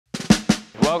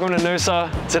Welcome to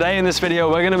Noosa. Today in this video,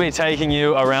 we're going to be taking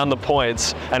you around the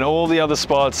points and all the other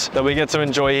spots that we get to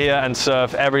enjoy here and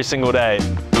surf every single day.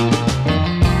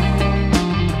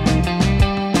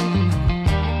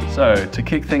 So to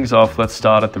kick things off, let's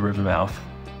start at the Rivermouth.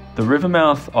 The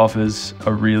Rivermouth offers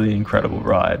a really incredible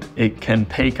ride. It can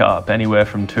peak up anywhere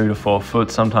from 2 to 4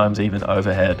 foot, sometimes even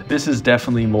overhead. This is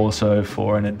definitely more so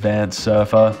for an advanced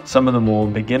surfer. Some of the more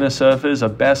beginner surfers are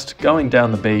best going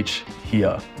down the beach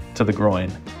here to the groyne.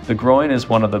 The groyne is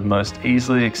one of the most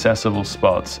easily accessible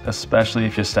spots, especially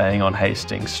if you're staying on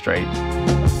Hastings Street.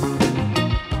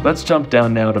 Let's jump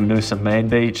down now to Noosa Main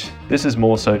Beach. This is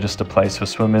more so just a place for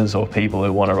swimmers or people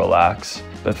who want to relax.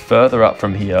 But further up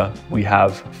from here, we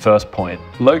have First Point.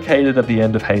 Located at the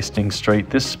end of Hastings Street,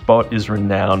 this spot is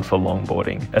renowned for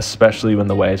longboarding, especially when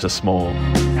the waves are small.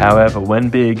 However, when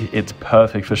big, it's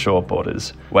perfect for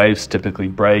shortboarders. Waves typically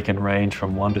break and range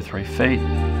from 1 to 3 feet.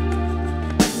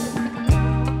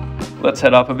 Let's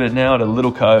head up a bit now to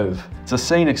Little Cove. It's a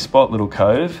scenic spot, Little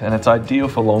Cove, and it's ideal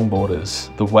for longboarders.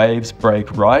 The waves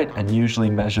break right and usually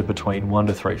measure between 1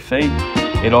 to 3 feet.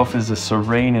 It offers a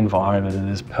serene environment and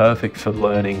is perfect for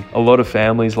learning. A lot of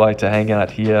families like to hang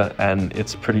out here, and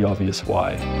it's pretty obvious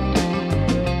why.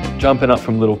 Jumping up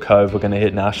from Little Cove, we're going to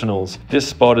hit Nationals. This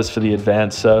spot is for the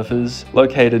advanced surfers.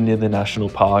 Located near the National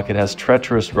Park, it has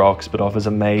treacherous rocks but offers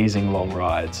amazing long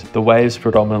rides. The waves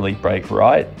predominantly break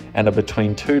right and are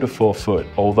between 2 to 4 foot,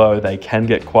 although they can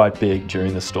get quite big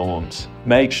during the storms.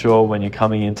 Make sure when you're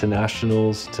coming into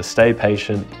Nationals to stay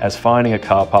patient, as finding a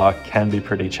car park can be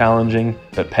pretty challenging,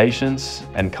 but patience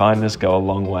and kindness go a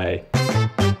long way.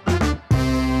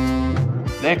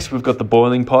 Next, we've got the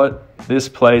Boiling Pot. This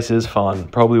place is fun,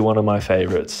 probably one of my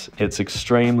favorites. It's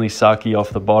extremely sucky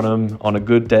off the bottom. On a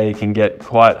good day, it can get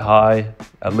quite high,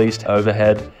 at least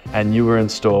overhead, and you were in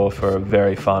store for a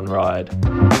very fun ride.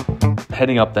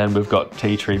 Heading up then, we've got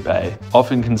Tea Tree Bay.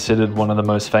 Often considered one of the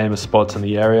most famous spots in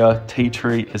the area, Tea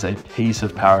Tree is a piece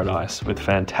of paradise with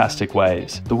fantastic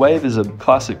waves. The wave is a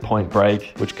classic point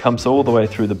break, which comes all the way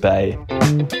through the bay.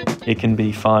 It can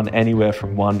be fun anywhere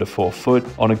from 1 to 4 foot.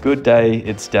 On a good day,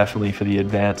 it's definitely for the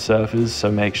advanced surfers,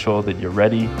 so make sure that you're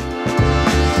ready.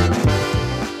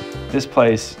 This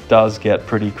place does get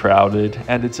pretty crowded,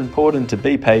 and it's important to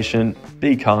be patient,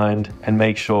 be kind, and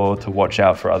make sure to watch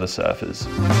out for other surfers.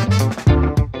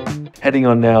 Heading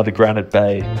on now to Granite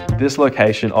Bay. This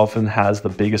location often has the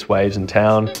biggest waves in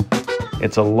town.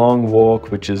 It's a long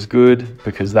walk, which is good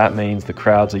because that means the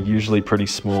crowds are usually pretty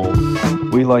small.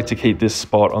 We like to keep this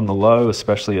spot on the low,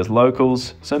 especially as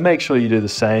locals, so make sure you do the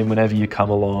same whenever you come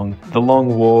along. The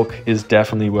long walk is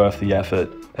definitely worth the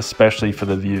effort, especially for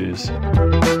the views.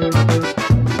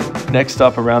 Next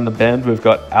up around the bend, we've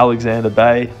got Alexandria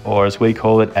Bay, or as we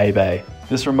call it, A-Bay.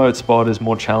 This remote spot is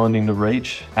more challenging to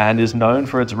reach and is known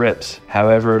for its rips.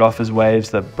 However, it offers waves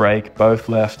that break both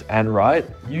left and right,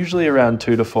 usually around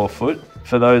 2 to 4 foot.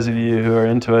 For those of you who are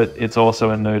into it, it's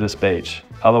also a nudist beach.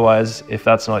 Otherwise, if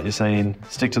that's not your scene,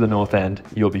 stick to the north end,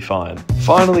 you'll be fine.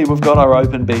 Finally, we've got our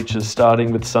open beaches,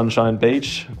 starting with Sunshine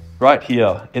Beach. Right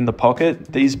here in the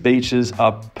pocket, these beaches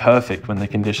are perfect when the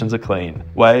conditions are clean.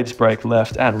 Waves break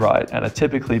left and right and are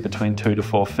typically between 2 to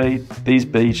 4 feet. These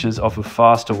beaches offer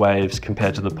faster waves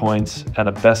compared to the points and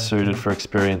are best suited for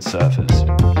experienced surfers.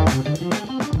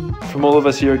 From all of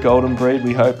us here at Golden Breed,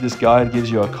 we hope this guide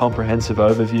gives you a comprehensive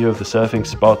overview of the surfing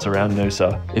spots around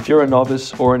Noosa. If you're a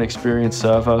novice or an experienced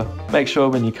surfer, make sure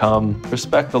when you come,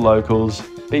 respect the locals,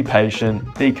 be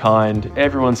patient, be kind,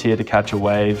 everyone's here to catch a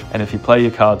wave, and if you play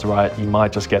your cards right, you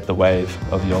might just get the wave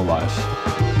of your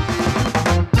life.